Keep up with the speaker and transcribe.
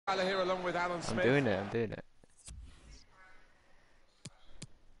Here along with Alan Smith. I'm doing it. I'm doing it.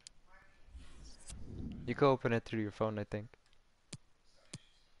 You can open it through your phone, I think.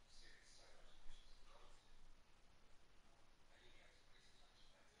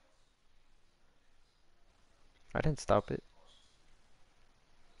 I didn't stop it.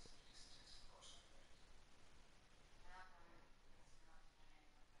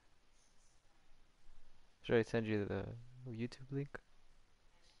 Should I send you the YouTube link?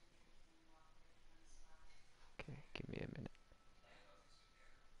 Okay, give me a minute.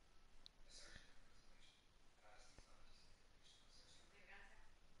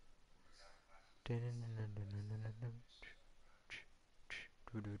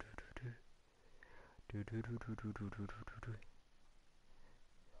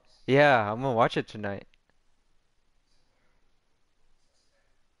 Yeah, I'm gonna watch it tonight.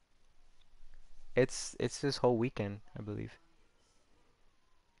 It's this whole weekend, I believe.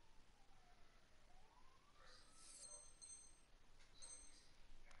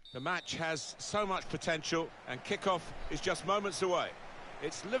 The match has so much potential, and kickoff is just moments away.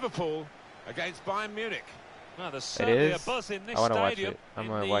 It's Liverpool against Bayern Munich. Well, there's certainly a is. buzz in this I wanna watch stadium it. I'm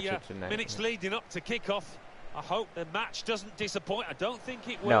in gonna the watch it tonight. minutes leading up to kickoff. I hope the match doesn't disappoint. I don't think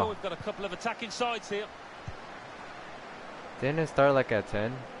it will. No. We've got a couple of attacking sides here. Didn't it start like at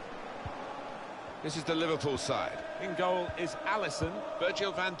 10? This is the Liverpool side. In goal is Alisson.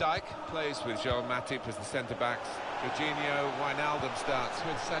 Virgil van Dijk plays with Joel Matip as the centre-backs. Jorginho Wijnaldum starts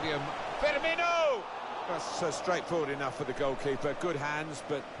with Sadio Firmino! That's straightforward enough for the goalkeeper. Good hands,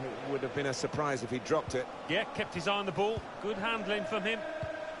 but it would have been a surprise if he dropped it. Yeah, kept his eye on the ball. Good handling from him.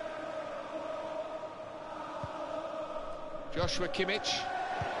 Joshua Kimmich.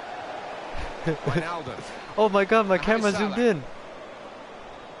 Wijnaldum. Oh my god, my Mohamed camera Salah. zoomed in.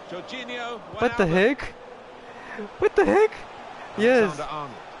 Jorginho What the Wijnaldum. heck? What the heck? Yes.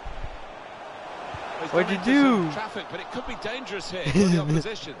 Alexander-Arnold. He's What'd gone you into do? some traffic, but it could be dangerous here for the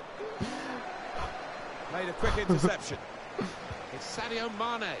opposition. Made a quick interception. It's Sadio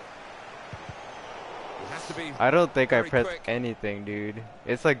Mane. It has to be. I don't think I very pressed quick. anything, dude.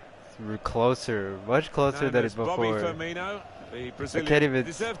 It's like closer, much closer Known than as it Bobby before. Firmino, the I Brazilian, can't even.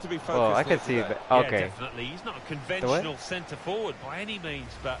 deserved to be focused. Oh, I here can see today. it. Yeah, Okay. definitely. He's not a conventional centre forward by any means,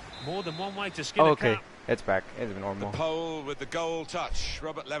 but more than one way to skin Oh, a okay. cat. It's back. It's The normal. pole with the goal touch,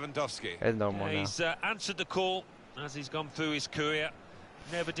 Robert Lewandowski. It's normal now. He's answered the call as he's gone through his career.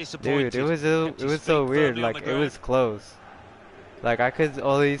 Never disappointed. Dude, it was Kept his so feet weird. firmly on Like the it was close. Like I could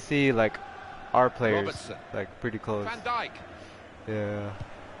only see like our players Robertson. like pretty close. Van Dijk. Yeah.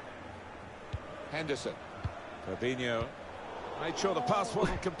 Henderson. Fabinho. Made sure the pass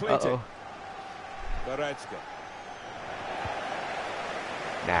wasn't completed. Uh-oh. Goretzka.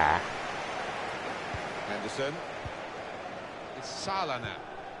 Nah. Henderson. It's Salah now.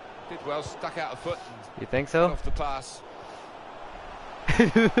 Did well, stuck out a foot and You think got so? off the pass.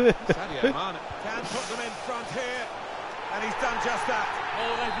 Sadio Mane can put them in front here, and he's done just that.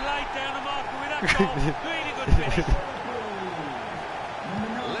 Oh, they've laid down a marker with that goal. Really good finish.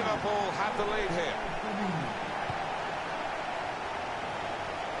 Liverpool have the lead here.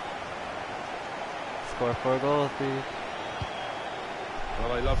 Score 4 goals, dude.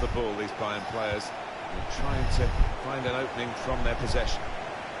 Well, they love the ball, these Bayern players. They're trying to find an opening from their possession.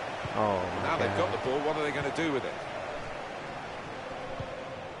 Oh Now my they've got god. the ball, what are they going to do with it?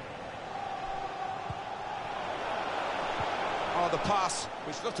 Oh, the pass,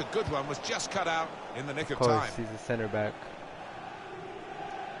 which looked a good one, was just cut out in the nick Of of time. course, he's a center back.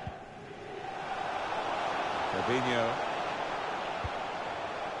 Fabinho.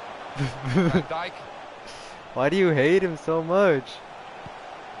 Van Dijk. Why do you hate him so much?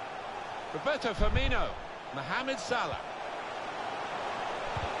 Roberto Firmino. Mohamed Salah.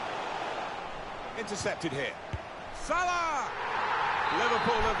 Intercepted here. Salah!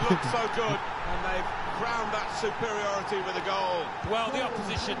 Liverpool have looked so good, and they've crowned that superiority with a goal. Well, the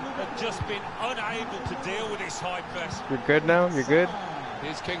opposition have just been unable to deal with this high press. You're good now? You're good?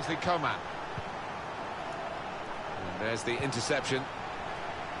 Here's Kingsley Coman. And there's the interception.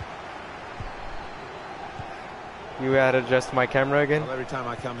 You had to adjust my camera again? Well, every time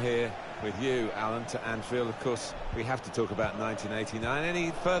I come here with you, Alan, to Anfield, of course, we have to talk about 1989.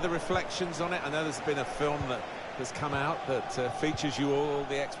 Any further reflections on it? I know there's been a film that has come out that features you all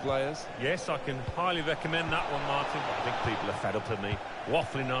the ex-players. Yes, I can highly recommend that one, Martin. I think people are fed up of me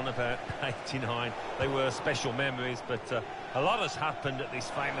waffling on about 89. They were special memories, but a lot has happened at this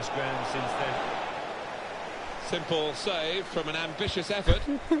famous ground since then. Simple save from an ambitious effort.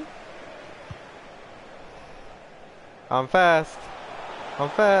 I'm fast. I'm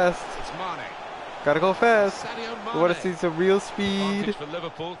fast. It's Mane. Gotta go fast. Sadio We want to Mane. see some real Advantage speed. for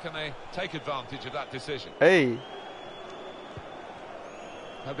Liverpool. Can they take advantage of that decision? Hey.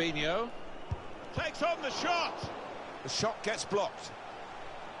 Fabinho takes on the shot. The shot gets blocked.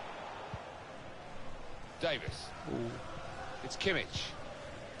 Davis. Ooh. It's Kimmich.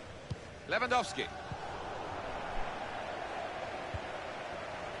 Lewandowski.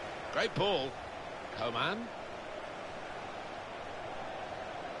 Great ball. Coman.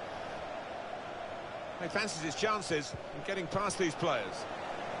 He fancies his chances in getting past these players.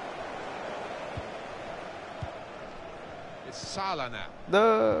 It's Salah now.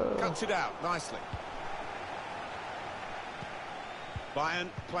 No. Cuts it out nicely. Bayern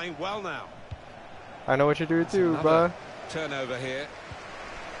playing well now. I know what you're doing too, Another bro. turnover here.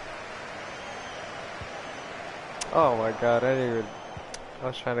 Oh my god, I didn't even. I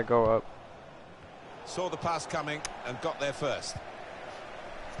was trying to go up. Saw the pass coming and got there first.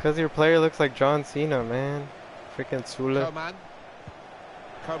 Because your player looks like John Cena, man. Freaking Sula. Coman.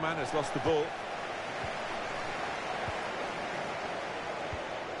 Coman has lost the ball.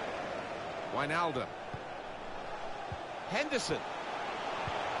 Wijnaldum. Henderson. It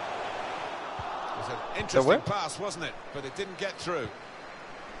was an interesting pass, wasn't it? But it didn't get through.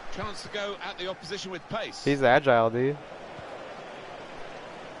 Chance to go at the opposition with pace. He's agile, dude.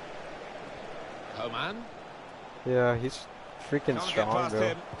 Coman. Yeah, he's freaking Can't strong, get past bro.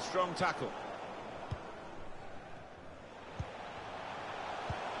 him. Strong tackle.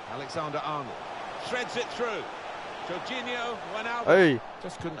 Alexander-Arnold threads it through. Jorginho, Wijnaldum. Hey.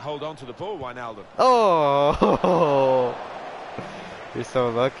 Just couldn't hold on to the ball, Wijnaldum. Oh. You're so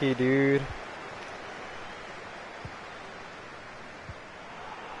lucky, dude.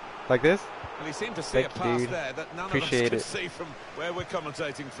 Like this? Well, he seemed to see Thank a you, pass dude. there that none Appreciate of us it. could see from where we're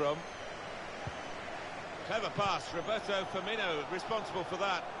commentating from. Clever pass. Roberto Firmino responsible for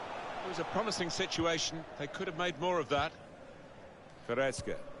that. It was a promising situation. They could have made more of that.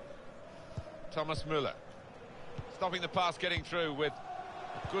 Goretzka. Thomas Müller. Stopping the pass getting through with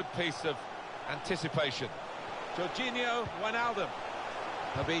a good piece of anticipation. Jorginho, Wijnaldum.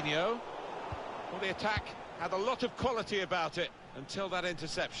 Fabinho. Well, the attack had a lot of quality about it until that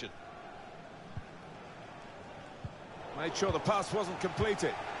interception. Made sure the pass wasn't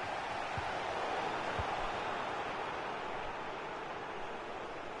completed.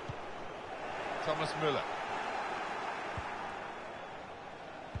 Thomas Müller.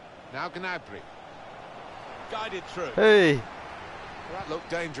 Now Gnabry. Guided through. Hey. Well, that looked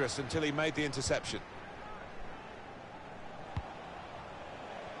dangerous until he made the interception.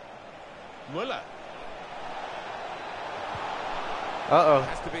 Müller. Uh-oh.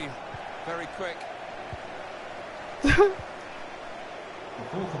 Has to be very quick. The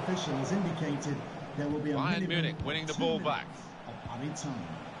fourth official has indicated there will be a Bayern minimum Munich of winning the 2 ball back. minutes of added time.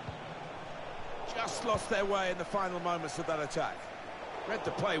 Just lost their way in the final moments of that attack. Read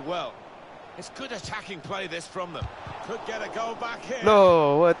the play well. It's good attacking play this from them. Could get a goal back here.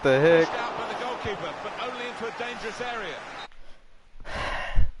 No, what the heck? Pushed out by the goalkeeper, but only into a dangerous area.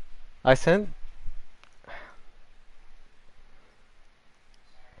 I sent.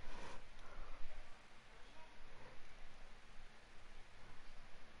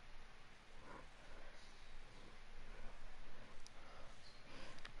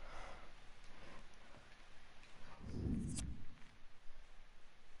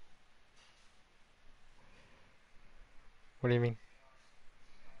 What do you mean?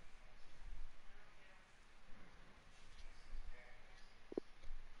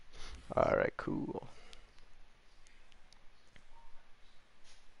 Alright, cool.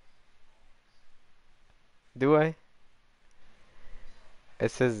 Do I?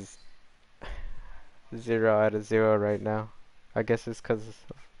 It says 0 out of 0 right now. I guess it's because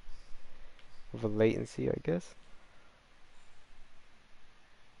of a latency, I guess.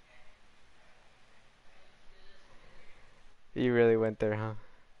 You really went there, huh?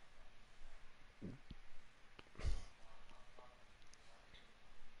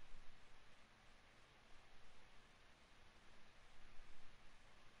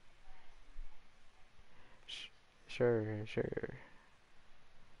 Sure, sure.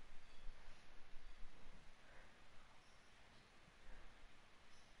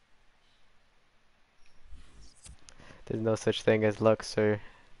 There's no such thing as luck, sir.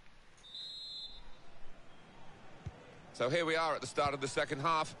 So here we are at the start of the second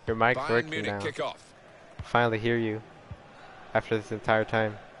half. Your mic's Bayern working Munich now. kick off. Finally hear you after this entire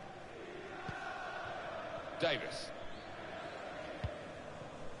time. Davis.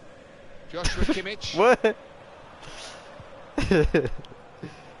 Joshua Kimmich. What? David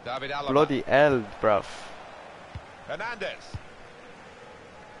Alaba. Bloody hell, bruv. Hernandez.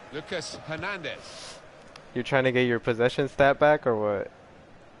 Lucas Hernandez. You're trying to get your possession stat back or what?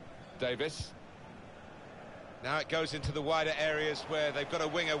 Davis. Now it goes into the wider areas where they've got a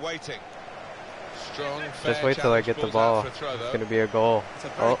winger waiting. Strong, fair Just wait till I get the ball. It's going to be a goal. It's a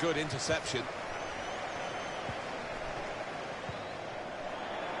very good interception.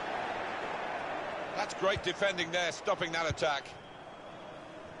 That's great defending there, stopping that attack.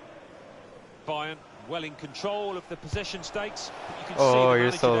 Bayern well in control of the possession stakes. You can see Oh, the you're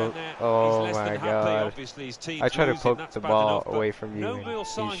manager so... down there. Oh He's less my than happy. god. Obviously, his team's I try to losing, poke that's the bad ball enough, but away from you no and real he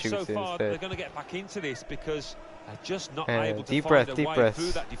signs shoots so it far that they're instead. going to get back into this because they're just not And able to deep find breath, a deep way breath.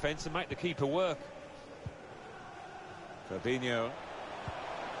 through that defence and make the keeper work. Fabinho.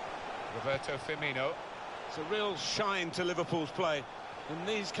 Roberto Firmino. It's a real shine to Liverpool's play in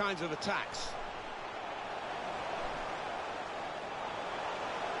these kinds of attacks.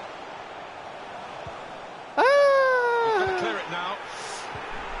 He's got to clear it now.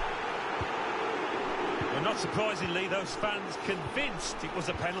 Well, not surprisingly, those fans convinced it was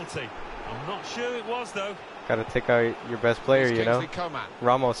a penalty. I'm not sure it was, though. Gotta take out your best player, It's you know? Kingsley Coman.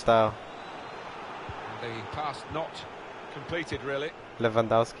 Ramos style. And the pass not completed, really.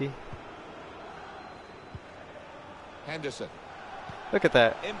 Lewandowski. Henderson. Look at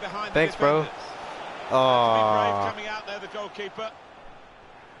that. In behind Thanks, the bro. defenders. Oh. Coming out there, the goalkeeper.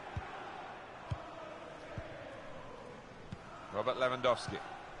 Robert Lewandowski.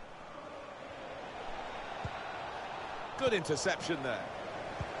 Good interception there.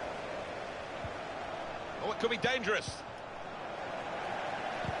 Oh, it could be dangerous.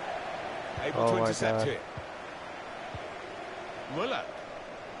 Able to intercept here. Muller.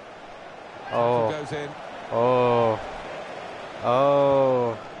 Oh. Goes in. Oh.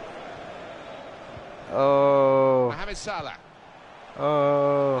 Oh. Oh. Mohamed Salah.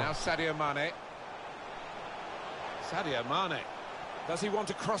 Oh. Now Sadio Mane. Sadio Mane. Does he want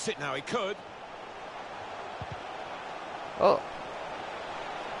to cross it now? He could. Oh.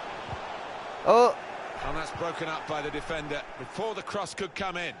 Oh. And that's broken up by the defender before the cross could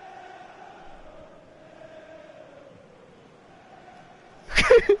come in.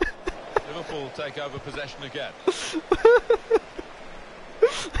 Liverpool take over possession again.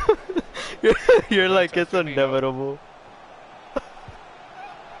 You're like, it's inevitable.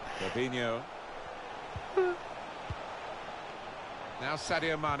 Fabinho. Now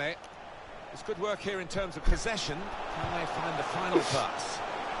Sadio Mane. It's good work here in terms of possession. Can they find the final pass?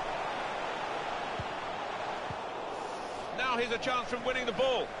 Now here's a chance from winning the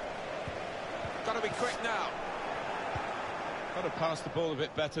ball. Got to be quick now. Got to pass the ball a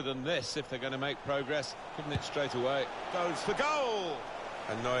bit better than this if they're going to make progress. Giving it straight away. Goes for goal.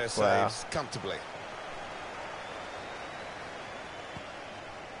 And Neuer saves comfortably.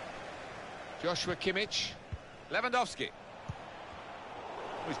 Joshua Kimmich. Lewandowski.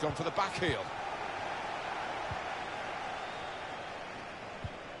 He's gone for the back heel.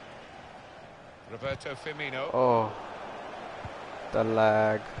 Roberto Firmino. Oh. The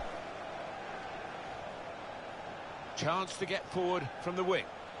lag. Chance to get forward from the wing.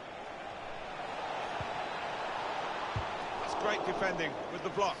 That's great defending with the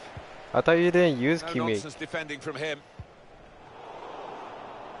block. I thought you didn't use No Kimmich. nonsense defending from him.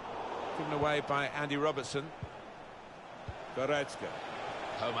 Given away by Andy Robertson. Goretzka.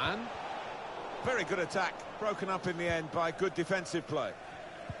 Coman. Very good attack. Broken up in the end by good defensive play.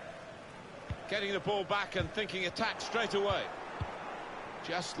 Getting the ball back and thinking attack straight away.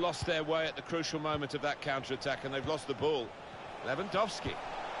 Just lost their way at the crucial moment of that counter-attack and they've lost the ball. Lewandowski.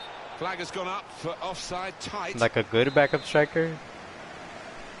 Flag has gone up for offside tight. Like a good backup striker.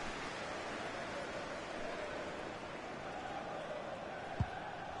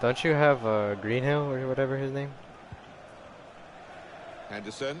 Don't you have Greenhill or whatever his name?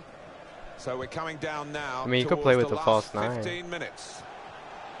 Henderson. So we're coming down now. I mean, you could play with the the false last 9. 15 minutes.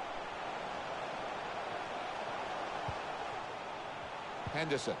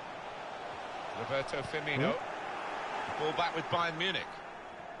 Henderson. Roberto Firmino. Ball back with Bayern Munich.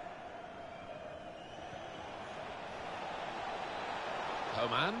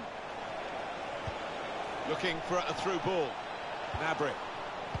 Coman. Looking for a through ball. Gnabry.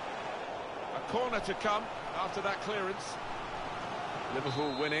 A corner to come after that clearance.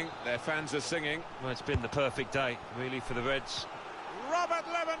 Liverpool winning, their fans are singing. Well, it's been the perfect day, really, for the Reds. Robert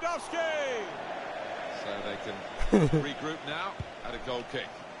Lewandowski! So they can regroup now at a goal kick.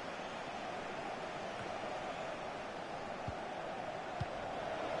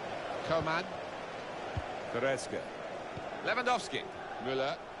 Coman. Goretzka. Lewandowski.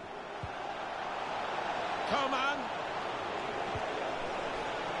 Müller. Coman.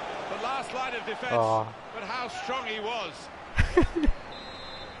 The last line of defence, but how strong he was.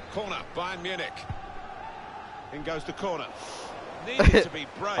 Corner, Bayern Munich. In goes the corner. Needed to be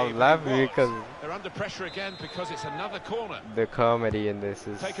brave. I'm laughing because they're under pressure again because it's another corner. the comedy in this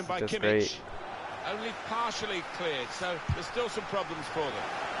is Taken by just Kimmich. great. Only partially cleared, so there's still some problems for them.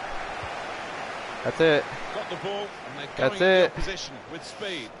 That's it. Got the ball, and they're That's going in it. the opposition with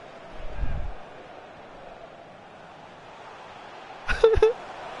speed.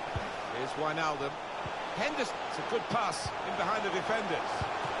 Here's Wijnaldum. Henderson, it's a good pass in behind the defenders.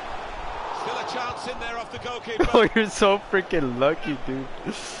 Still a chance in there off the goalkeeper. Oh, you're so freaking lucky, dude.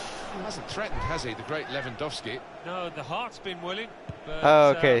 Hasn't threatened, has he, the great Lewandowski? No, the heart's been willing. But,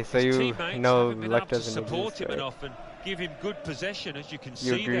 Oh, okay, so his you teammates know haven't been luck able to doesn't support exist, him right? enough and give him good possession, as you can You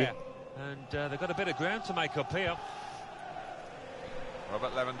see agree? there. And they've got a bit of ground to make up here.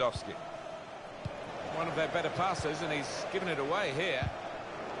 Robert Lewandowski. One of their better passers, and he's given it away here.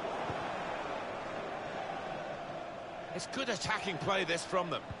 It's good attacking play, this, from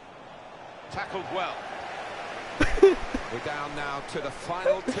them. Tackled well. We're down now to the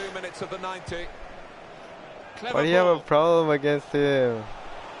final 2 minutes of the 90. Clever Why do you have a ball. problem against him?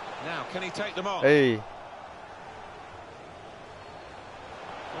 Now, can he take them on? Hey.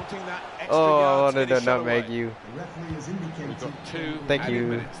 Wanting that extra Oh, I yard to wanted get his to shot nutmeg away. you. The referee has indicated. We've got 2 Thank added you.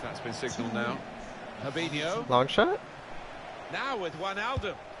 minutes. That's been signalled now. Fabinho. Long shot? Now with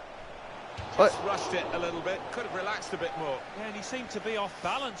Wijnaldum. What? Just rushed it a little bit. Could have relaxed a bit more. Yeah, and he seemed to be off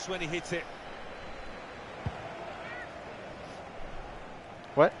balance when he hit it.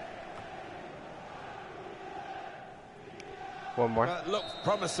 What? One more. That looked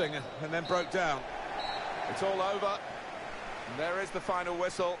promising and then broke down. It's all over. And there is the final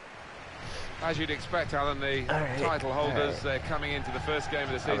whistle. As you'd expect, Alan, the title holders, they're coming into the first game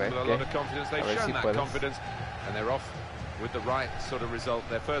of the season with a lot of confidence. They've shown that confidence, and they're off with the right sort of result.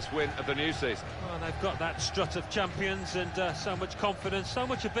 Their first win of the new season. Well, they've got that strut of champions and so much confidence, so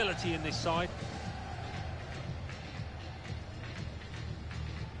much ability in this side.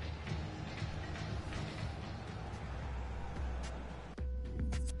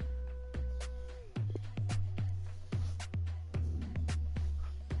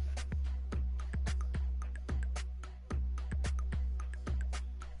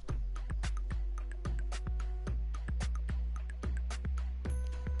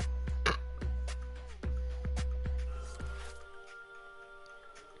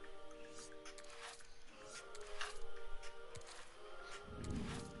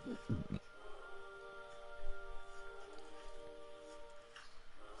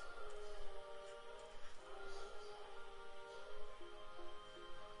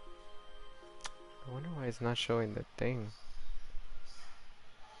 I wonder why it's not showing the thing.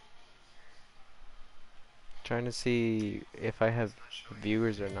 Trying to see if I have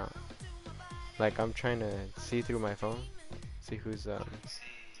viewers or not. Like, I'm trying to see through my phone, see who's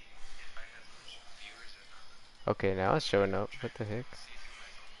Okay, now it's showing up. What the heck?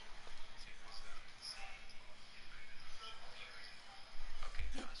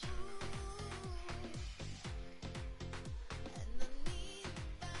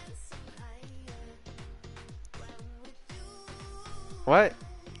 What?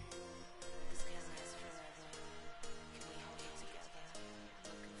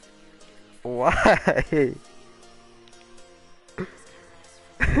 Why?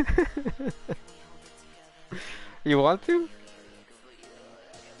 You want to?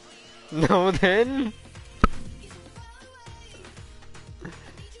 No, then.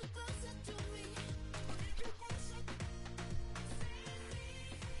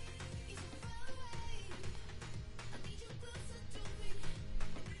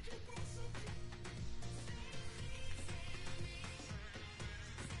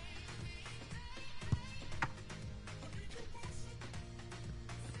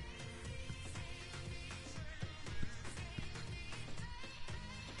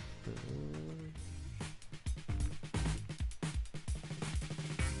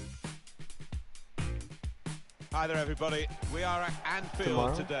 Hi there, everybody. We are at Anfield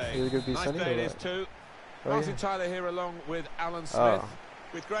Tomorrow? today. Is it gonna be Nice sunny day or it is what? too. Oh, Martin yeah. Tyler here along with Alan Smith. Oh.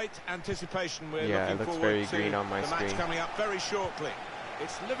 With great anticipation, we're Yeah, it looking looks forward very to green on my the match screen. coming up very shortly.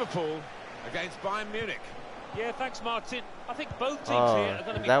 It's Liverpool against Bayern Munich. Yeah, thanks, Martin. I think both teams Oh, here are going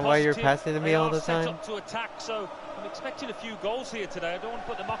to is be that why you're positive. passing to me They all are the set time? up to attack, so I'm expecting a few goals here today. I don't want to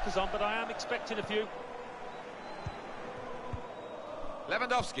put the mockers on, but I am expecting a few.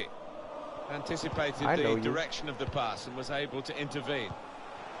 Lewandowski anticipated I know the you. direction of the pass and was able to intervene.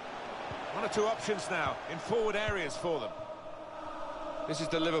 One or two options now in forward areas for them. This is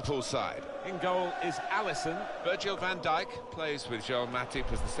the Liverpool side. In goal is Alisson. Virgil van Dijk plays with Joel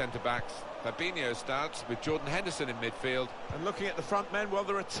Matip as the centre-backs. Fabinho starts with Jordan Henderson in midfield. And looking at the front men, well,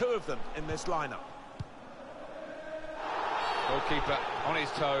 there are two of them in this lineup. Goalkeeper on his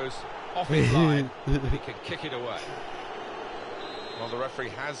toes, off his line. He can kick it away. Well, the referee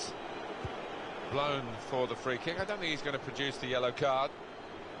has blown for the free kick. I don't think he's going to produce the yellow card.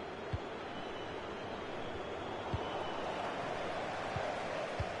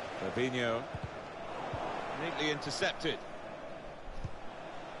 Fabinho. Neatly intercepted.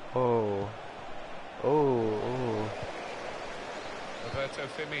 Oh. Oh. Roberto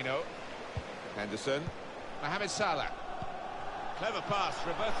Firmino. Henderson. Mohamed Salah. Clever pass.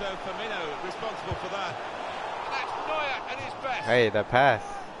 Roberto Firmino responsible for that. And that's Neuer at his best. Hey, the pass.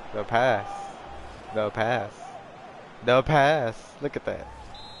 The pass. The pass. The pass. Look at that.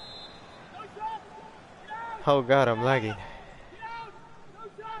 Oh god, I'm lagging.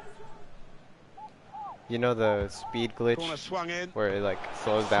 You know the speed glitch Corner swung in. where it like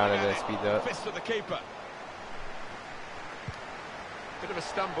slows down and then speeds up? Fist of the keeper. Bit of a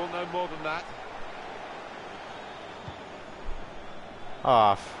stumble, no more than that.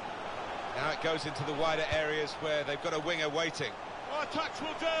 Off. Now it goes into the wider areas where they've got a winger waiting. Oh, a touch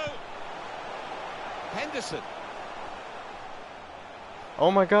will do. Henderson.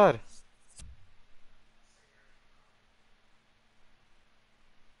 Oh my god.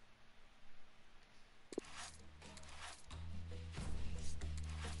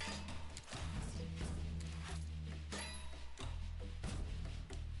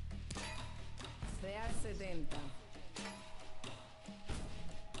 Real 70.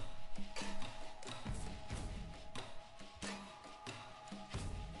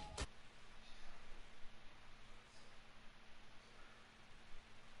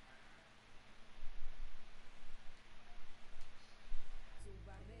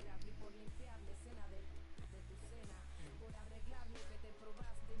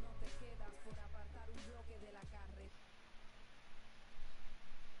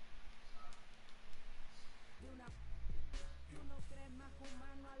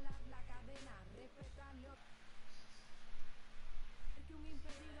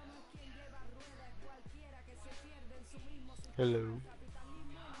 Hello.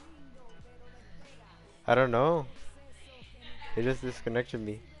 I don't know. It just disconnected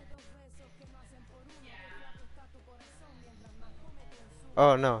me.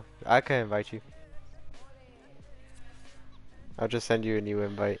 Oh no, I can invite you. I'll just send you a new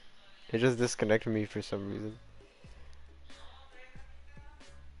invite. It just disconnected me for some reason.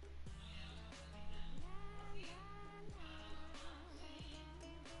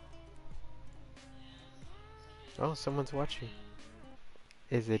 Oh, someone's watching.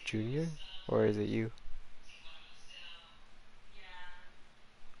 Is it Junior or is it you?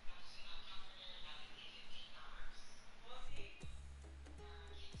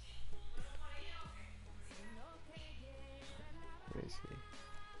 Let me see.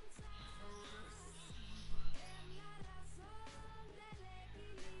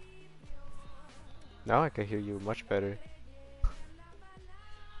 Now I can hear you much better.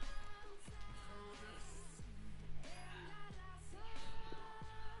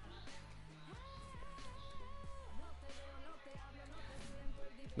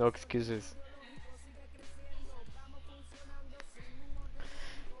 No excuses.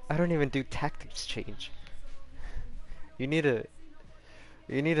 I don't even do tactics change. You need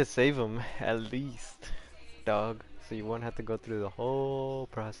to save them at least, dog. So you won't have to go through the whole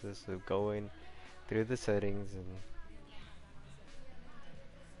process of going through the settings and.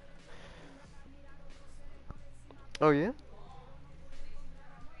 Oh yeah.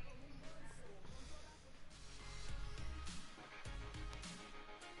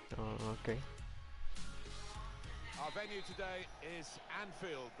 Oh, okay. Our venue today is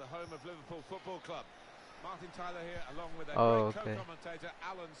Anfield, the home of Liverpool Football Club. Martin Tyler here, along with our great co-commentator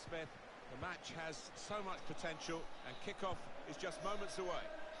Alan Smith. The match has so much potential, and kickoff is just moments away.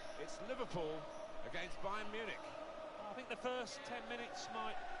 It's Liverpool against Bayern Munich. I think the first 10 minutes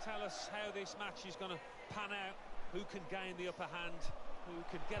might tell us how this match is going to pan out, who can gain the upper hand, who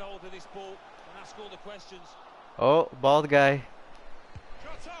can get hold of this ball and ask all the questions. Oh, bald guy.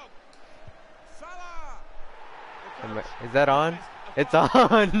 Shot on! Salah! Is that on? It's on!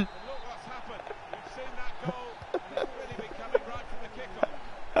 And look what's happened. We've seen that goal, and it's really been coming right from the kickoff.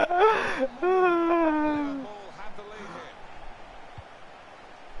 Liverpool have the lead here.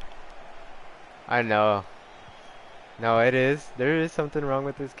 I know. No, it is. There is something wrong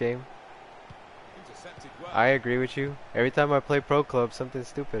with this game. Intercepted well. I agree with you. Every time I play Pro Club, something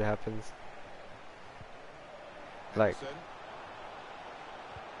stupid happens. Like, Henderson.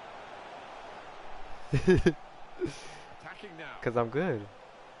 Attacking now. Cause I'm good.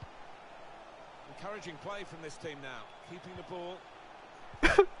 Encouraging play from this team now. Keeping the ball.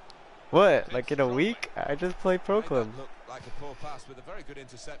 What? Like in a week? I just played Pro Made Club. that look like a poor pass with a very good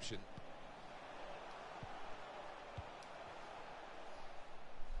interception.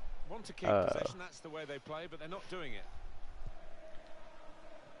 Want to keep possession, that's the way they play, but they're not doing it.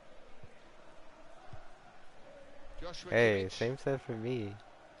 Joshua Hey, Kimmich. same set for me.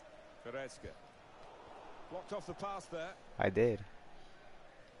 Goretzka. Blocked off the pass there. I did.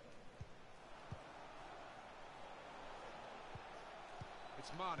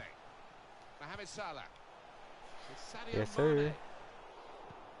 It's Mane. Mohamed Salah. It's Sadio Yes, Mane. sir.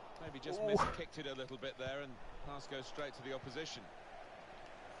 Maybe just miskicked it a little bit there, and pass goes straight to the opposition.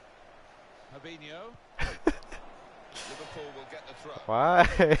 Fabinho. Liverpool will get the throw. Why? I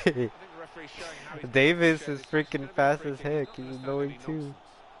think the referee's showing how he's Davis shared is this freaking possibility fast of a as free kick. heck. He's He's not annoying understanding too. any nonsense.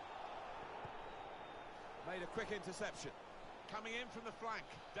 Made a quick interception. Coming in from the flank,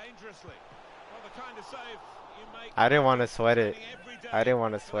 dangerously. Well, the kind of save you make. I didn't want to sweat it. I didn't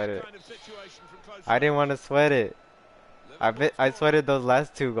want to sweat it. I didn't want to sweat it. I sweated those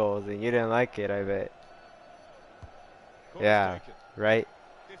last 2 goals and you didn't like it, I bet. Yeah, right.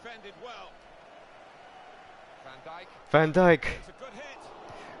 Defended well. Van Dijk. Van Dijk. It's a good hit.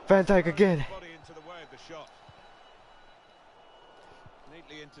 Van Dijk again. Body into the way of the shot.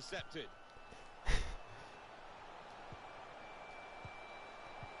 Neatly intercepted.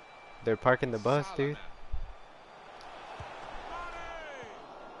 They're parking the bus, Salah dude. now. Mane!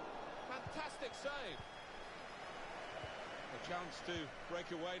 Fantastic save. A chance to break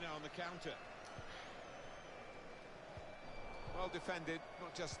away now on the counter. Well defended,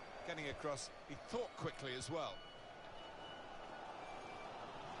 not just getting across, he thought quickly as well.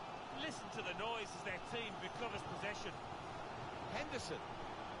 Listen to the noise as their team recovers possession. Henderson.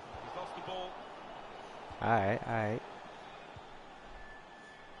 He's lost the ball. Alright, alright.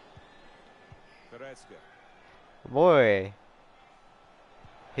 Goretzka. Boy.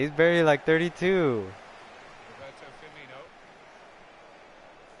 He's barely like 32. Roberto Firmino.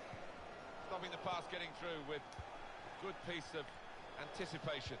 Stopping the pass getting through with good piece of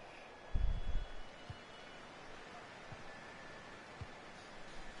anticipation.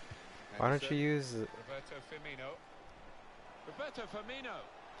 Why don't you use... Roberto Firmino. Roberto Firmino.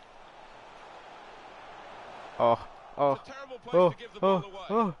 Oh, oh, It's a terrible place oh, to give the ball away.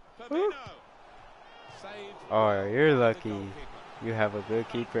 oh. Firmino. Saved Oh, well you're by the lucky. goalkeeper. You have a good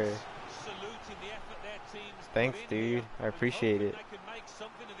keeper. Saluting the effort their teams Thanks, put in dude. here I and appreciate hoping it. They can make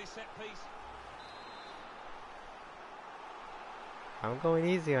something of this set piece. I'm going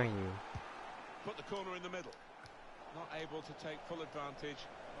easy on you. Put the corner in the middle. Not able to take full advantage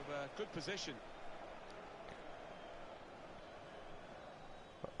of a good position.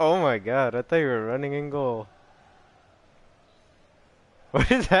 Oh my god, I thought you were running in goal. What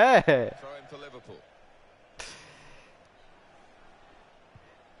is that? Throw in for Liverpool.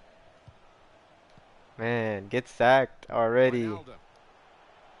 Man, get sacked already. Wijnaldum.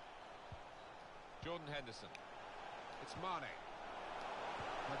 Jordan Henderson. It's Mane.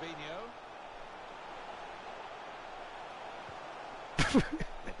 Fabinho.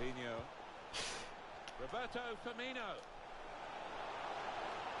 Fabinho. Roberto Firmino.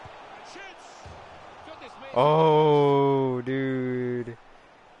 And shoots. Goodness me. Oh, dude.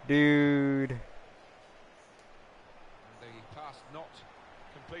 Dude. And the pass not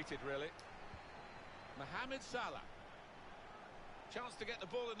completed really. Mohamed Salah. Chance to get the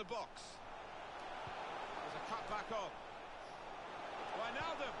ball in the box. There's a cut back on.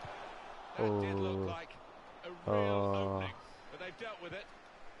 Wijnaldum. That did look like a real opening, but they've dealt with it.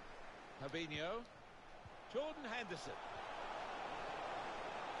 Fabinho. Jordan Henderson.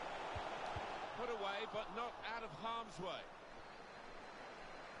 Put away, but not out of harm's way.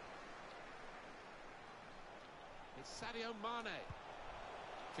 It's Sadio Mane.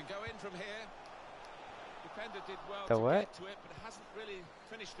 Can go in from here. Defender did well The to what? get to it, but hasn't really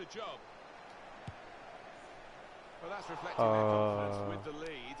finished the job. Well, that's reflecting their confidence with the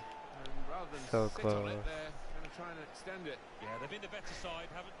lead. And rather than So sit on close. it, they're going to try and extend it. Yeah, they've been the better side,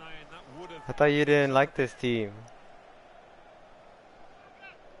 haven't they? And that would have... I thought you didn't like this team.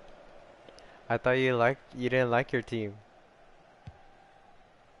 I thought you didn't like your team.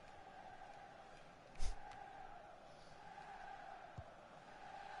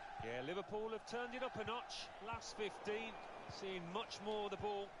 Yeah, Liverpool have turned it up a notch. Last 15, seeing much more of the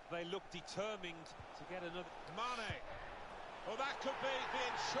ball. They look determined to get another. Mane. Well, that could be the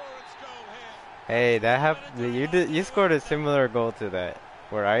insurance goal here. Hey, that happened. You scored a similar goal to that,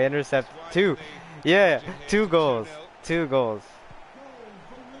 where I intercept two. Yeah, 2 goals. 2 goals.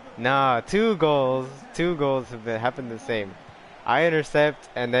 Nah, two goals. Two goals have happened the same. I intercept,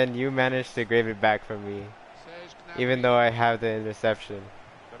 and then you manage to grab it back from me. Serge Even Gnabry. though I have the interception.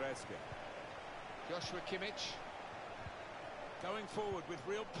 Goretzka. Joshua Kimmich. Going forward with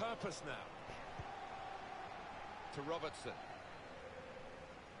real purpose now. To Robertson.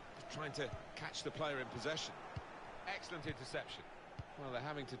 Just trying to catch the player in possession. Excellent interception. Well, they're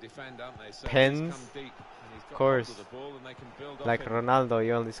having to defend, aren't they? So Pens? he's come deep, and he's got Course. hold of the ball, and they can build up Like him. Ronaldo,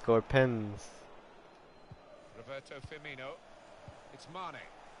 you only score pens. Roberto Firmino. It's Mane.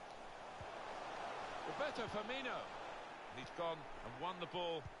 Roberto Firmino. And he's gone and won the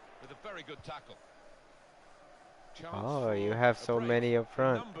ball with a very good tackle. Chance Oh, you for have a so break many up in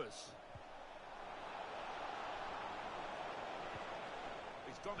front. numbers.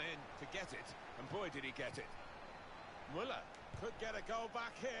 He's gone in to get it, and boy did he get it. Muller could get a goal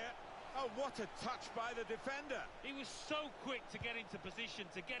back here. Oh, what a touch by the defender. He was so quick to get into position,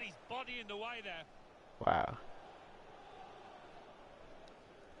 to get his body in the way there. Wow.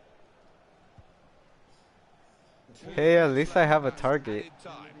 Hey, at least I have a target.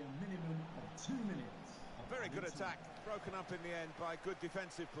 Time. A minimum of 2 minutes. Very good attack, broken up in the end by good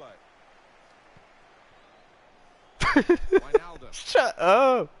defensive play. Wijnaldum. Shut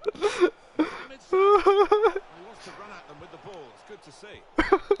up! Mohamed Salah. He wants to run at them with the ball. It's good to see.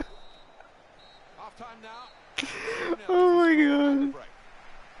 Half time now. Oh my god. Break.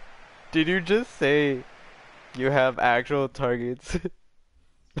 Did you just say you have actual targets?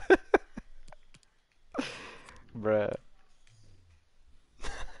 Bruh.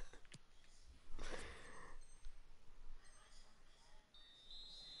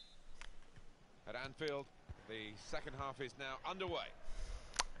 At Anfield, the second half is now underway.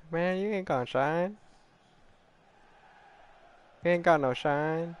 Man, you ain't gonna shine. You ain't got no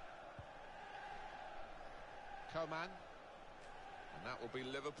shine. Coman. And that will be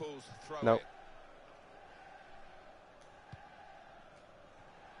Liverpool's throw Nope. in.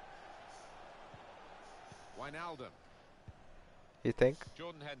 Wijnaldum. You think?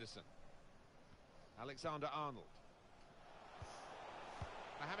 Jordan Henderson. Alexander Arnold.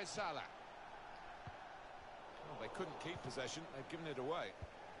 Mohamed Salah. Well, they couldn't keep possession. They've given it away.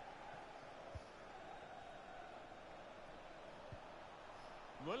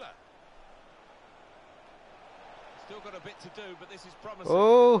 Muller. Still got a bit to do, but this is promising.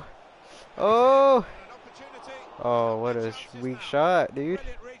 Oh! Oh! An opportunity. Oh, what a weak shot, dude.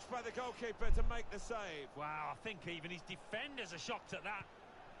 Brilliant reach by the goalkeeper to make the save. Wow, I think even his defenders are shocked at that.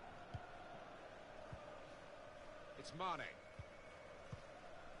 It's Mane.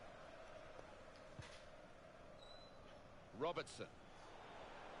 Robertson.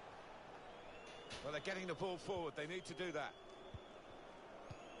 Well, they're getting the ball forward. They need to do that.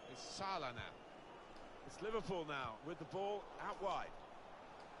 It's Salah now. It's Liverpool now with the ball out wide.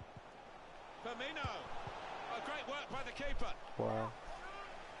 Firmino. Oh, great work by the keeper. Wow.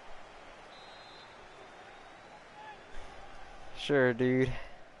 Sure, dude.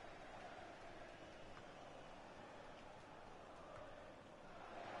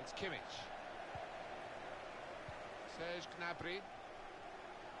 It's Kimmich. Serge Gnabry.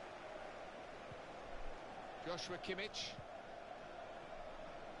 Joshua Kimmich.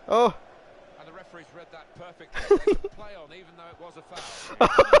 Oh! And the referee's read that perfectly. They could play on even though it was a foul. He's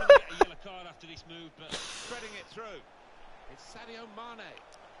going to get a yellow card after this move, but Spreading it through. It's Sadio Mane.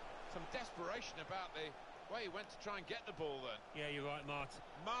 Some desperation about the way he went to try and get the ball then. yeah, you're right, Mart.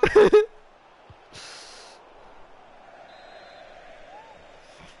 Mane.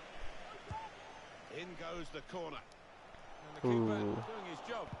 In goes the corner. And the keeper Ooh. doing his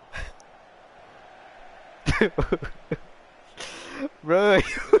job. Bro,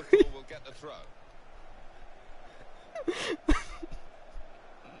 Liverpool will get the throw.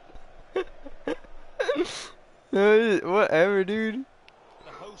 whatever, dude.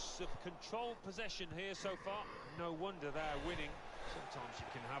 The hosts have controlled possession here so far. No wonder they're winning. Sometimes you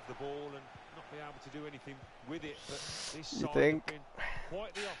can have the ball and not be able to do anything with it, but this You side think? have been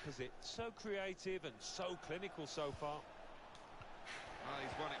quite the opposite. So creative and so clinical so far. Well,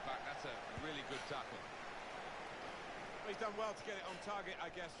 he's won it back. That's a really good tackle. He's done well to get it on target, I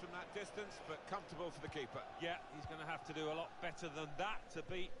guess, from that distance, but comfortable for the keeper. Yeah, he's going to have to do a lot better than that to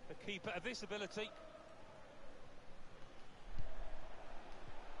beat the keeper of this ability.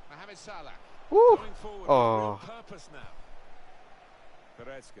 Mohamed Salah. Woo. Going forward Oh. with real purpose now.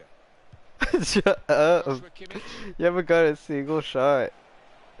 Goretzka. Shut up. Joshua Kimmich. You haven't got a single shot.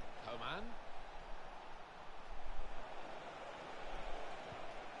 Coman.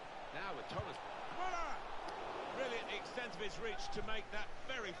 Now with Thomas. Muller! Brilliant the extent of his reach to make that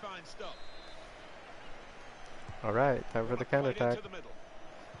very fine stop. Alright, time for the Played counterattack. into the middle.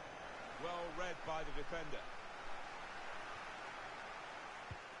 by the defender.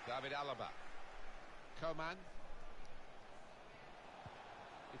 David Alaba. Coman.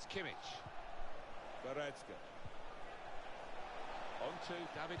 It's Kimmich. Goretzka. On to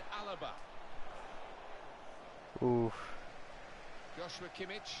David Alaba. Oof. Joshua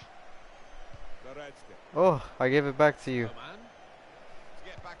Kimmich. Goretzka. Oh, I gave it back to you. Coman. To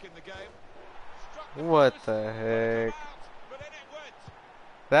get back in the game. Struck the What post. the heck? Out, but in it went.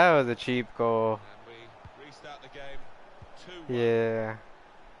 That was a cheap goal. And we restart the game 2-1. Yeah.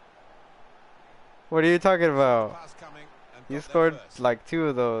 What are you talking about? Pass coming and You got there scored first. like 2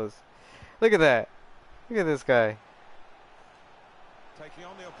 of those. Look at that. Look at this guy. Taking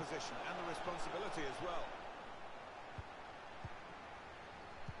on the opposition and the responsibility as well.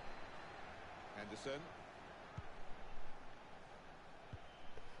 Henderson.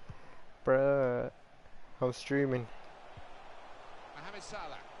 Bruh. I'm streaming. Mohamed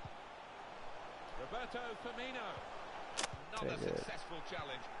Salah. Roberto Firmino. Not Dang a it. successful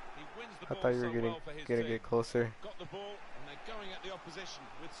challenge. He wins the I ball thought you were so gonna well for his gonna team. get closer. Got the ball and they're going at the opposition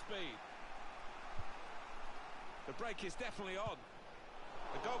with speed. The break is definitely on.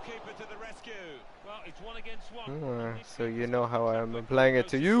 The goalkeeper to the rescue. Well, it's 1 against 1. So you know how I'm playing it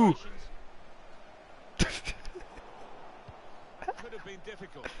to you. Could have been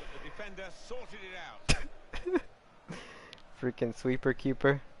difficult, but the defender sorted it out. Freaking sweeper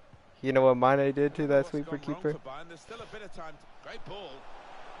keeper. You know what Mane did to that What's sweeper gone wrong keeper? for Bayern? There's still a bit of time. Great ball.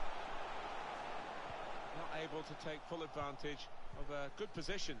 Not able to take full advantage of a good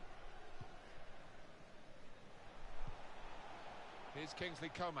position. Here's Kingsley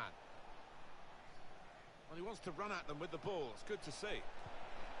Coman. Well, he wants to run at them with the ball. It's good to see.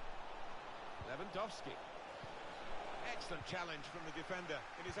 Lewandowski. Excellent challenge from the defender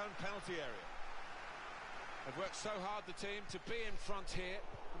in his own penalty area. They've worked so hard, the team, to be in front here,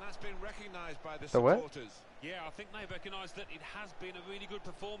 and that's been recognised by the what? supporters. Yeah, I think they recognise that it has been a really good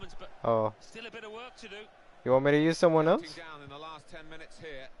performance, but Oh, still a bit of work to do. you want me to use someone else? Counting down in the last 10 minutes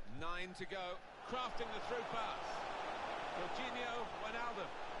here. 9 to go. Crafting the through pass. Jorginho Wijnaldum.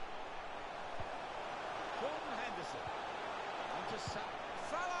 Gordon Henderson. Onto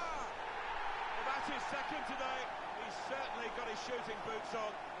Salah. Well, that's his second today. He's certainly got his shooting boots on,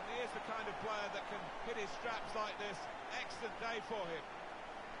 and he is the kind of player that can hit his straps like this. Excellent day for him.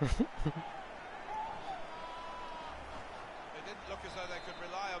 It didn't look as though they could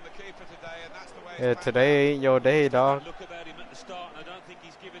rely on the keeper today, and that's the way it's Yeah, panned today out. ain't your day, dog. Look about him at the start, and I don't think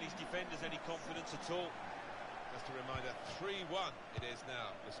he's given his defenders any confidence at all. Just a reminder, 3-1 it is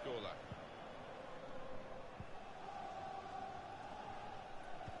now, the scoreline.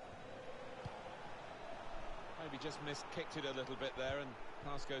 Maybe just kicked it a little bit there, and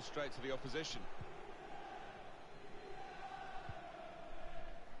pass goes straight to the opposition.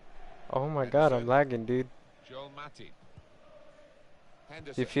 Oh my god, I'm lagging, dude. Joel Matip.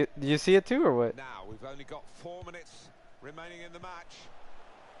 Henderson. Do you see it too, or what? Now, we've only got 4 minutes remaining in the match.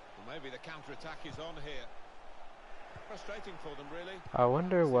 Well, maybe the counter-attack is on here. Frustrating for them, really. I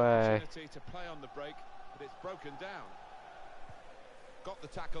wonder It's an why. opportunity to play on the break, but it's broken down. Got the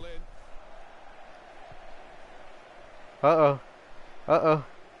tackle in. Uh-oh. Uh-oh.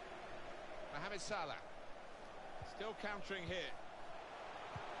 Mohamed Salah. Still countering here.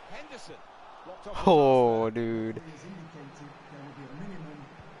 Henderson. Blocked off the Oh, pass there. dude. It is indicated there will be a minimum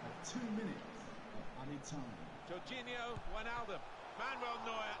of 2 minutes of added time. Jorginho Wijnaldum. Manuel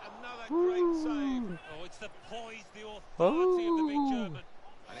Neuer, another great save. Oh, it's the poise, the authority of the big Ooh. German.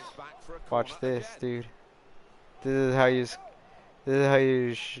 And it's back for a corner Watch this, again. dude. This is how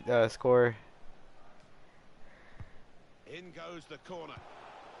you score. In goes the corner.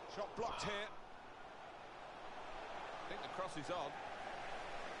 Shot blocked here. I think the cross is on.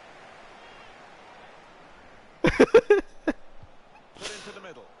 Put into the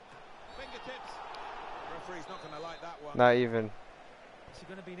middle. Fingertips. Referee's not going to like that one. Not even. Is he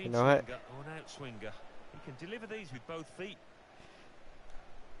going to be an You know what? in-swinger or an out-swinger? He can deliver these with both feet.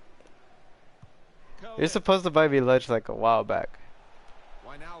 Curled You're in. supposed to buy me lunch like a while back.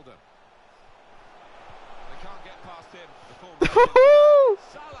 Wijnaldum. They can't get past him. The ball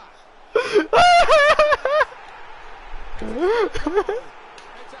Salah.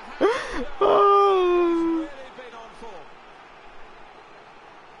 It's a hat-trick goal. He's really been on form.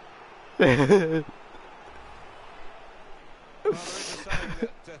 Well, there is a saying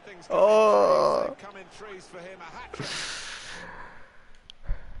that things come Oh. in threes. They come in threes for him. A hat-trick.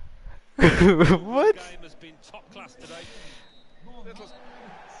 What? The game has been top class today. Little. And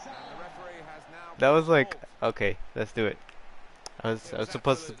the referee has now. That was like, called. okay, let's do it. I was It was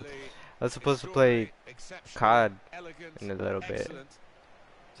supposed to absolutely play extraordinary, exceptional, COD elegant, in a little bit. excellent.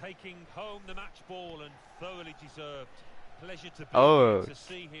 taking home the match ball and thoroughly deserved. Pleasure to be Oh, here to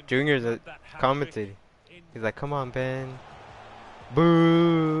see him. Junior's grab that hat-trick commentating. in. He's like, come on, Ben.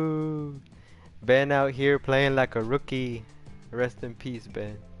 Boo! Ben out here playing like a rookie. Rest in peace,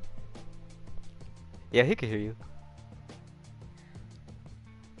 Ben. Yeah, he can hear you.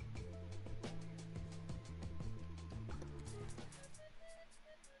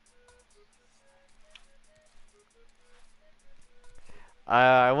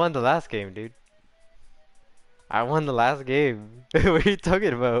 I won the last game, dude. I won the last game. What are you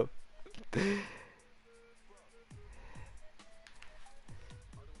talking about?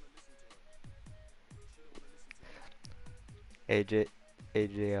 AJ,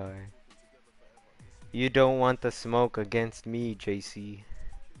 AJR. You don't want the smoke against me, JC.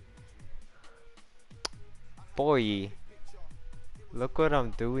 Boy, look what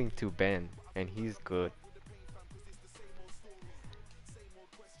I'm doing to Ben, and he's good.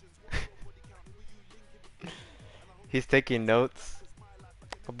 He's taking notes.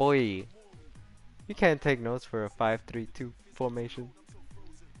 Boy, you can't take notes for a 5-3-2 formation.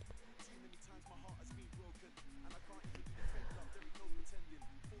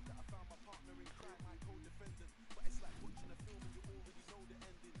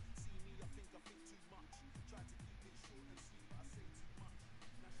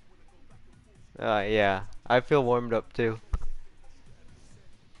 Yeah, I feel warmed up too.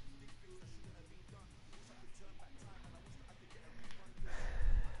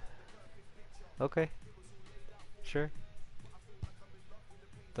 Okay, sure.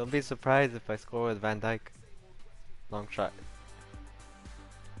 Don't be surprised if I score with Van Dijk. Long shot.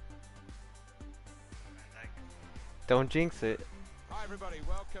 Don't jinx it. Hi everybody,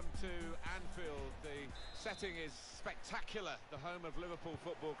 welcome to Anfield. The setting is spectacular, the home of Liverpool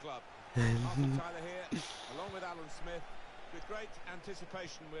Football Club. Arthur Tyler here, along with Alan Smith. With great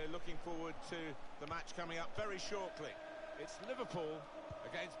anticipation, we're looking forward to the match coming up very shortly. It's Liverpool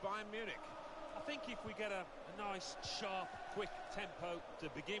against Bayern Munich. I think if we get a nice, sharp, quick tempo to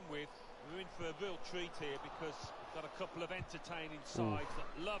begin with, we're in for a real treat here because we've got a couple of entertaining sides that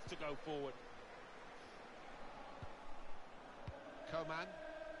love to go forward. Coman.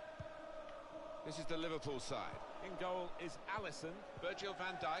 This is the Liverpool side. In goal is Alisson. Virgil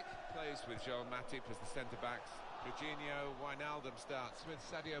van Dijk plays with Joel Matip as the centre-backs. Jorginho Wijnaldum starts with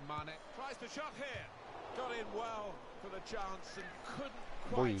Sadio Mane. Tries the shot here. Got in well for the chance and couldn't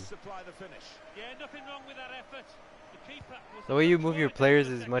quite supply the finish. Yeah, nothing wrong with that effort. The keeper was The way you move your players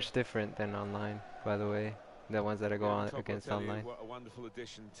is much different than online, by the way. The ones that I go on Top against will tell online. You what a wonderful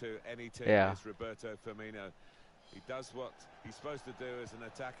addition to any team Yeah. is Roberto Firmino. He does what he's supposed to do as an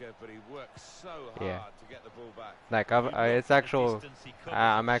attacker, but he works so hard to get the ball back. Like it's actual.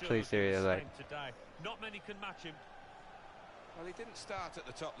 I'm actually serious. Like, not many can match him. Well, he didn't start at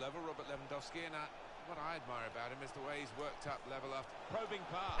the top level, Robert Lewandowski, and what I admire about him is the way he's worked up level after probing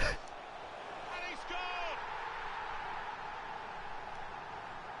pass. And he scored!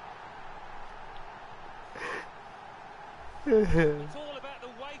 It's all about the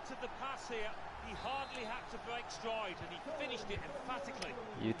weight of the pass here. He hardly had to break stride, and he finished it emphatically.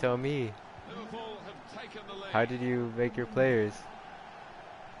 you tell me. Liverpool have taken the lead. How did you make your players?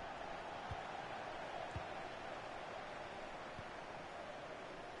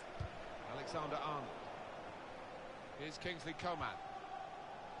 Alexander-Arnold. Here's Kingsley Coman.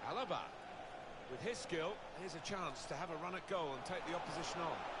 Alaba. With his skill, here's a chance to have a run at goal and take the opposition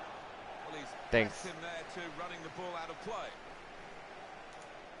on. Well, he's Thanks. him there to running the ball out of play.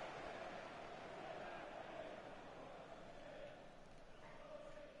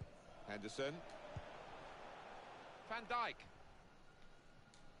 Henderson. Van Dijk.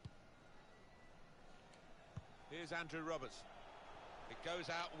 Here's Andrew Roberts. It goes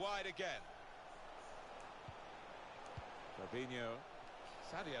out wide again. Fabinho.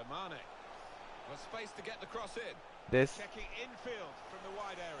 Sadio Mane. Got space to get the cross in. This. Checking infield from the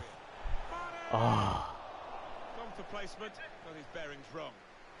wide area. Mane! Oh. Gone for placement, got his bearings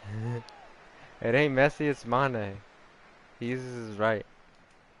wrong. It ain't Messi, it's Mane. He uses his right.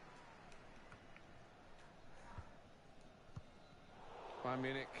 Bayern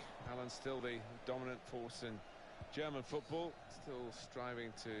Munich, Alan, still the dominant force in German football, still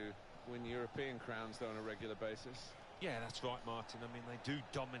striving to win European crowns though on a regular basis. Yeah, that's right, Martin. I mean, they do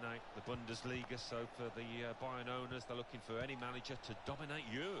dominate the Bundesliga, so for the Bayern owners, they're looking for any manager to dominate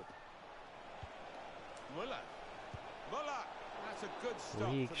Europe. Muller. Muller! That's a good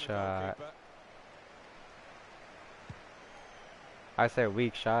stop Weak from shot. the goalkeeper. I said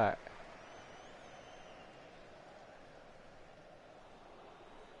weak shot.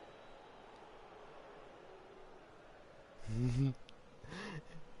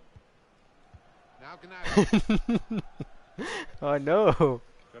 Now Gnabry. Oh no,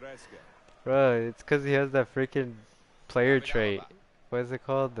 Goretzka. bro! It's because he has that freaking player David trait. Alaba. What is it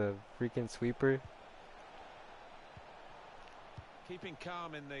called? The freaking sweeper. Keeping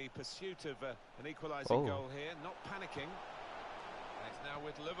calm in the pursuit of an equalising Oh. goal here, not panicking. And it's now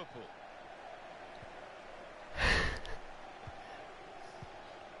with Liverpool.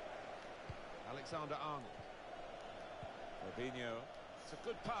 Alexander Arnold. Fabinho. It's a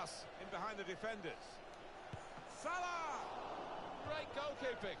good pass in behind the defenders. Salah! Great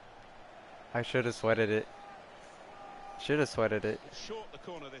goalkeeping. I should have sweated it. Should have sweated it. Short the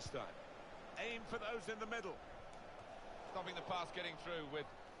corner this time. Aim for those in the middle. Stopping the pass getting through with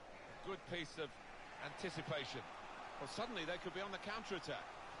a good piece of anticipation. Well, suddenly they could be on the counter-attack.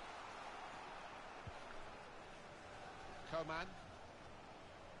 Coman.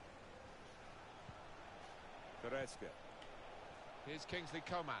 Goretzka. Here's Kingsley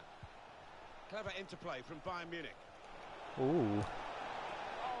Coman. Clever interplay from Bayern Munich. Ooh.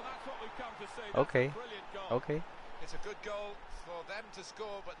 Oh, that's what we've come to see. That's Okay. a brilliant goal. Okay. It's a good goal for them to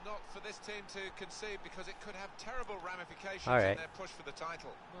score, but not for this team to concede, because it could have terrible ramifications All right. in their push for the title.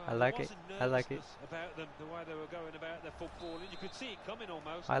 I like it. I like it. About them, the way they were going about their football, and you could see it coming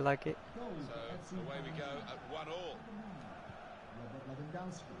almost. I like it. Goal So for FC away we go at 1-1. Robert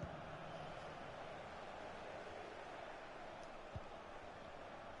Lewandowski.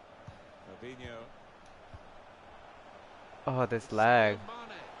 Fabinho. Oh, this lag.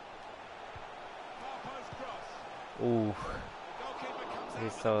 Mane. Far post cross. Ooh. The goalkeeper comes out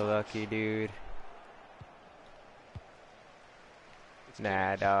He's with so the touch. lucky, dude. It's Nah,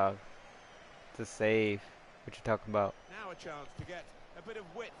 Kimmich. dog. It's a save. What you talking about? Now a chance to get a bit of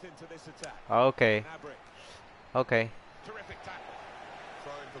width into this attack. Okay. Gnabry. Okay. Terrific tackle.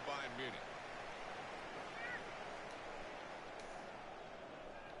 Throwing for Bayern Munich.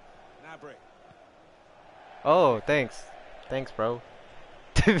 Gnabry. Oh, thanks. Thanks, bro.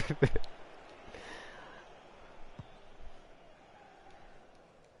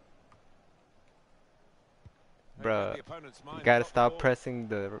 Bruh, The opponent's mind you gotta got the stop ball. pressing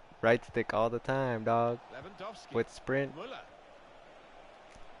the right stick all the time, dog. Lewandowski. With sprint. Müller.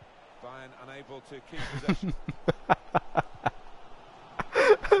 Bayern unable to keep possession.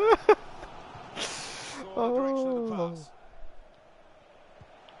 Saw the direction of the Oh. pass.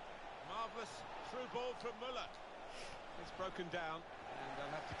 Marvellous through ball from Müller. It's broken down, and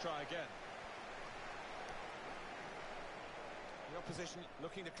they'll have to try again. The opposition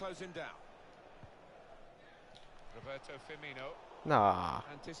looking to close him down. Roberto Firmino Nah.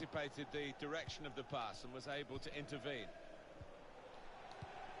 anticipated the direction of the pass and was able to intervene.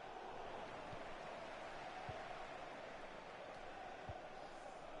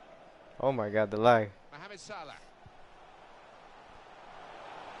 Oh my god, the lag. Mohamed Salah.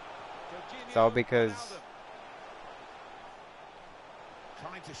 It's all Jorginho because- Wijnaldum.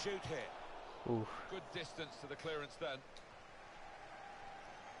 Trying to shoot here. Ooh. Good distance to the clearance then.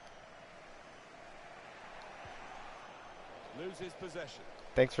 Loses possession.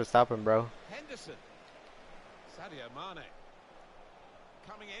 Thanks for stopping, bro. Henderson. Sadio Mane.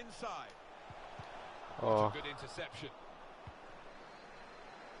 Coming inside. What Oh. a good interception.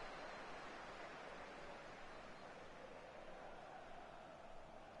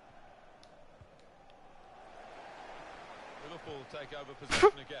 Liverpool take over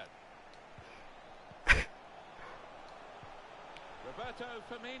possession again. Roberto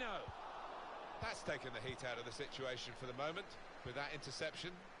Firmino. That's taken the heat out of the situation for the moment with that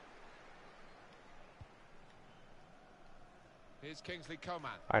interception. Here's Kingsley Coman.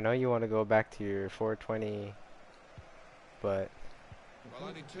 I know you want to go back to your 420, but Well,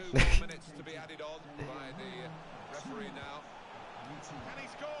 only 2 more minutes to be added on by the referee now. Can he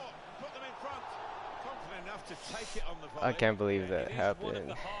score? Put them in front. Confident enough to take it on the volley. I can't believe that It is one of happened.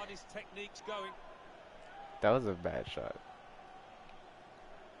 the hardest techniques going. That was a bad shot.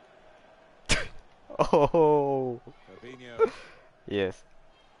 Oh. Fabinho. Yes.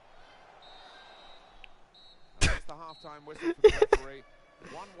 And that's the half-time whistle for the referee.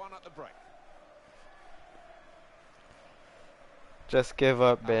 1-1 at the break. Just give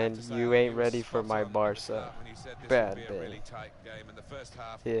up, I have Ben. to say, You I ain't was ready for spot my on at the Barca. start when he said this Bad would be a Ben. really tight game in the first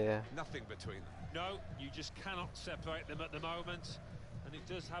half. Yeah. Nothing between them. No, you just cannot separate them at the moment. And it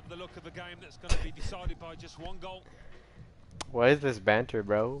does have the look of a game that's going to be decided by just one goal. What is this banter,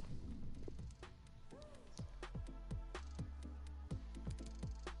 bro?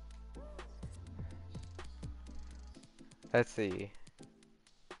 Let's see.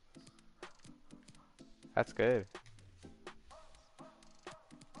 That's good.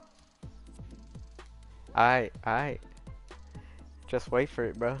 Aight. Just wait for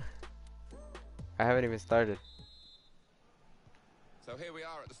it, bro. I haven't even started. So here we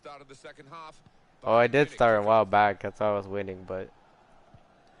are at the start of the second half. Oh, I Bayern did Munich start a kick while off. back. That's why I was winning, but.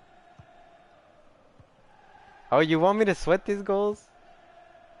 Oh, you want me to sweat these goals?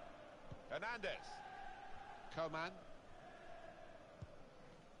 Hernandez. Coman.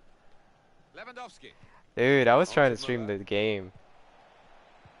 Lewandowski. Dude, I was On trying to to stream Muller. the game.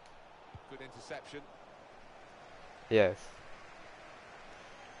 Good interception. Yes.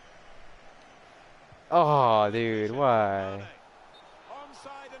 Oh, Good dude, vision from why? Mane.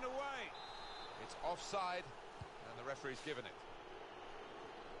 Onside and away. It's offside, and the referee's given it.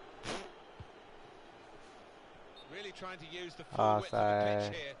 Really trying to use the full width of the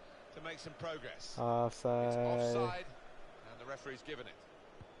Offside. pitch here to make some progress. It's Offside. offside, and the referee's given it.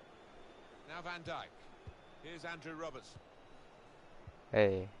 Now Van Dijk. Here's Andrew Robertson.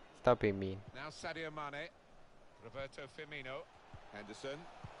 Hey, stop being mean. Now Sadio Mane. Roberto Firmino. Henderson.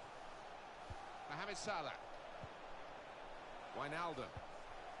 Mohamed Salah. Wijnaldum.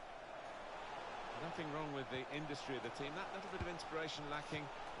 Nothing wrong with the industry of the team. That little bit of inspiration lacking,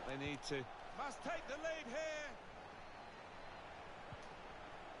 but they need to... Must take the lead here.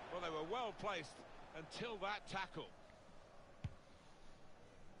 Well, they were well placed until that tackle.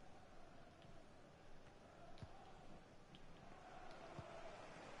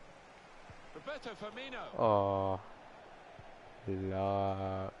 Roberto Firmino. Oh.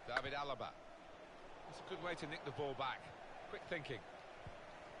 Luck. David Alaba. That's a good way to nick the ball back. Quick thinking.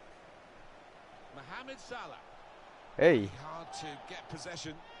 Mohamed Salah. Hey. Hard to get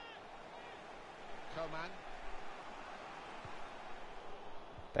possession. Coman.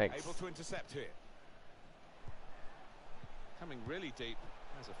 Thanks. Able to intercept here. Coming really deep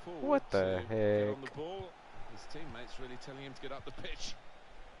as a forward. What the to get heck? on the ball. His teammates really telling him to get up the pitch.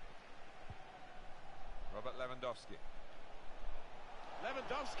 Robert Lewandowski.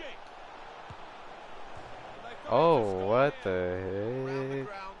 Lewandowski. Oh, what the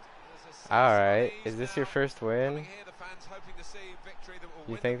heck? Alright, is this your first win?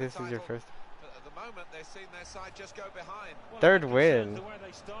 You think this is your first? But at the moment, they're seeing their side just go behind. Third win. The way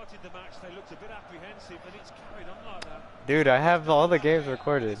they started the match, they looked a bit apprehensive, and it's carried on like that. Dude, I have all the games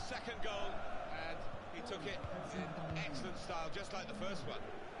recorded. His second goal, and he took it in excellent style, just like the first one.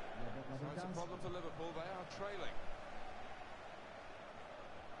 So it's a problem for Liverpool. They are trailing.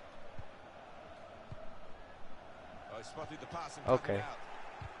 Oh, he spotted the pass and cut Okay. it out.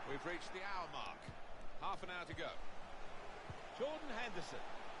 We've reached the hour mark. Half an hour to go. Jordan Henderson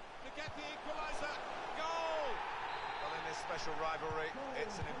to get the equaliser. Goal! Well, in this special rivalry,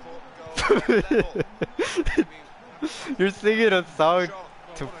 it's an important goal. Level. You're singing a song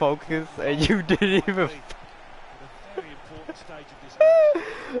to focus, and you didn't even. At a very important stage of this match.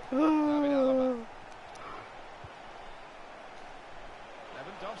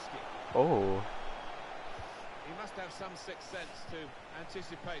 Lewandowski. Oh. He must have some sixth sense to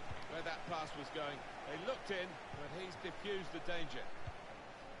anticipate where that pass was going. They looked in, but he's diffused the danger.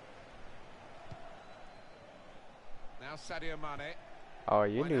 Now Sadio Mane. Oh,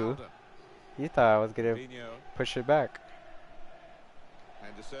 you knew. Wijnaldum. You thought I was gonna Fabinho. push it back.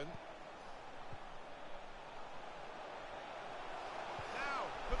 Henderson. Now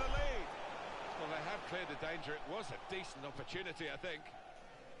for the lead. Well, they have cleared the danger. It was a decent opportunity, I think.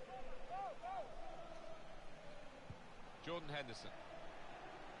 Jordan Henderson.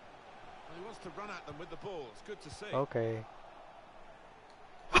 Well, he wants to run at them with the ball. It's good to see. Okay.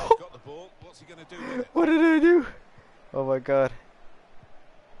 He's got the ball. What's he going to do with it? What did I do? Oh my god.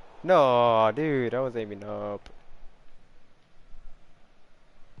 No, dude, I was aiming up.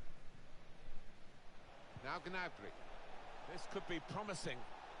 Now Gnabry. This could be promising.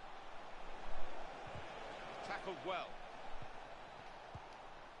 Tackled well.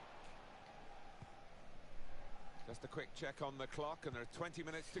 Just a quick check on the clock, and there are 20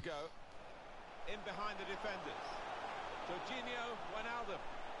 minutes to go. In behind the defenders. Jorginho Wijnaldum.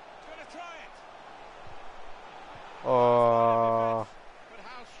 Going to try it. Oh. But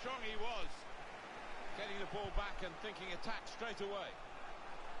how strong he was. Getting the ball back and thinking attack straight away.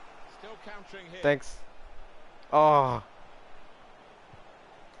 Still countering here. Thanks. Oh.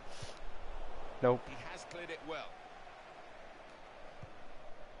 Nope. He has cleared it well.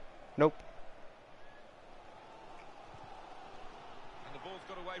 Nope. And the ball's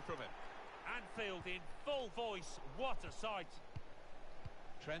got away from him. Anfield in full voice. What a sight.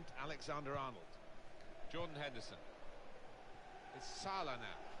 Trent Alexander-Arnold. Jordan Henderson. It's Salah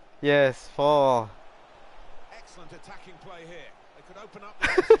now. Yes, fall. Excellent attacking play here. They could open up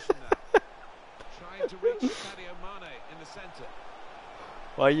the position now. Trying to reach Sadio Mane in the centre.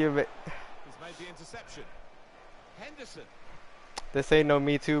 Why you? He's made the interception. Henderson. This ain't no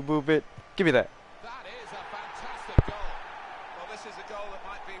Me Too movement. Give me that.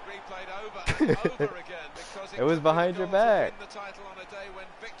 over again because It was could be the behind your goal to back. win the title on a day when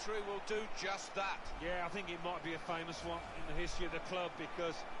victory will do just that. Yeah, I think it might be a famous one in the history of the club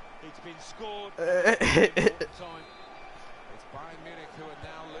because it's been scored Uh, at an important time. It's Bayern Munich who are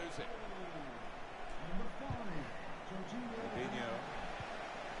now losing. Number 5, Jorginho. Fabinho.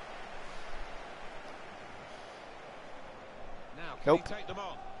 Now, can Nope. he take them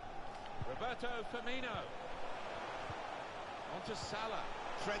on? Roberto Firmino. On to Salah.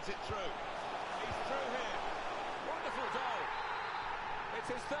 Threads it through. He's through here. Wonderful goal. It's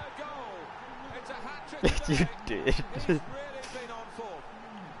his third goal. It's a hat-trick You today. did. He's really been on form.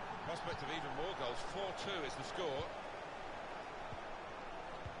 Prospect of even more goals. 4-2 is the score.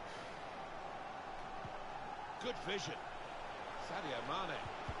 Good vision. Sadio Mane.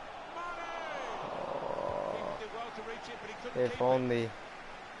 Mane! He did well to reach it, but he couldn't If keep only.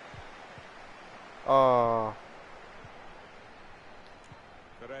 Oh,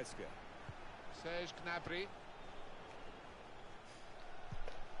 it. Goretzka. Serge Gnabry.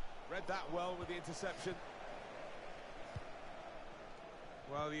 Read that well with the interception.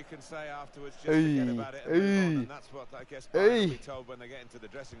 Well, you can say afterwards, just forget about it and move on, and that's what I guess Bayern will be told when they get into the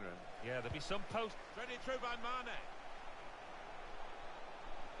dressing room. Yeah, there'll be some post. Threaded through by Mane.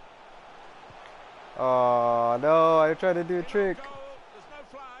 oh no! I tried to do a In on trick. goal, there's no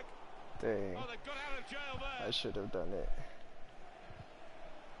flag. Dang, Oh, they've got out of jail there. I should have done it.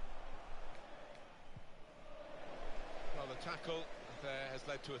 Well, the tackle there has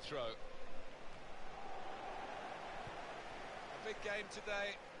led to a throw. A big game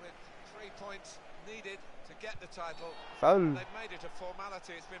today with 3 points needed to get the title. Foul. They've made it a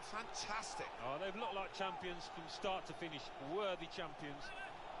formality. It's been fantastic. Oh, they've looked like champions from start to finish. Worthy champions.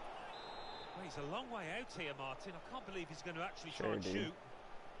 Well, he's a long way out here, Martin. I can't believe he's going to actually try and dude. shoot.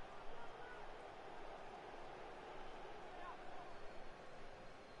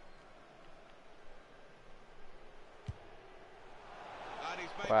 And he's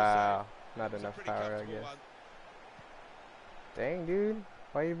made Wow, the not save. It's a enough pretty power, I comfortable guess. one. Dang, dude,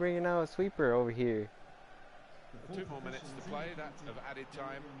 why are you bringing out a sweeper over here? 2 more minutes to play, that of added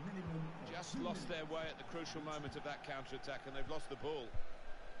time. Just lost their way at the crucial moment of that counter-attack, and they've lost the ball.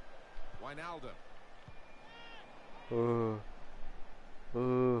 Wijnaldum. Ooh,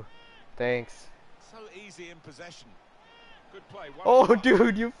 ooh, thanks. So easy in possession. Good play. Oh,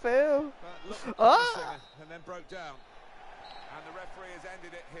 dude, you fell. But look, Ah! and then broke down. And the referee has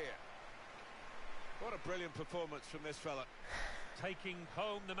ended it here. What a brilliant performance from this fella. Taking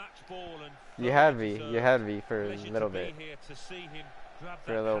home the match ball and You had me for a pleasure little to be bit. here to see him grab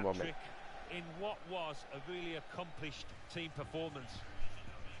For a that little hat-trick moment. in what was a really accomplished team performance.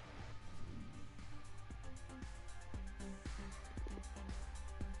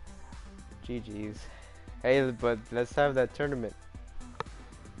 GG's. Hey, but let's have that tournament.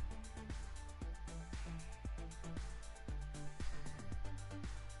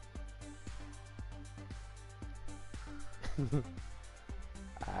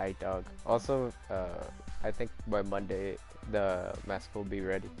 Alright, dog. Also, I think by Monday the mask will be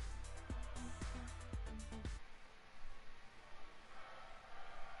ready.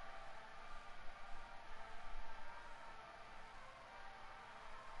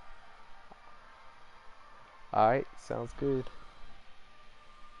 Alright, sounds good.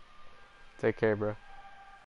 Take care, bro.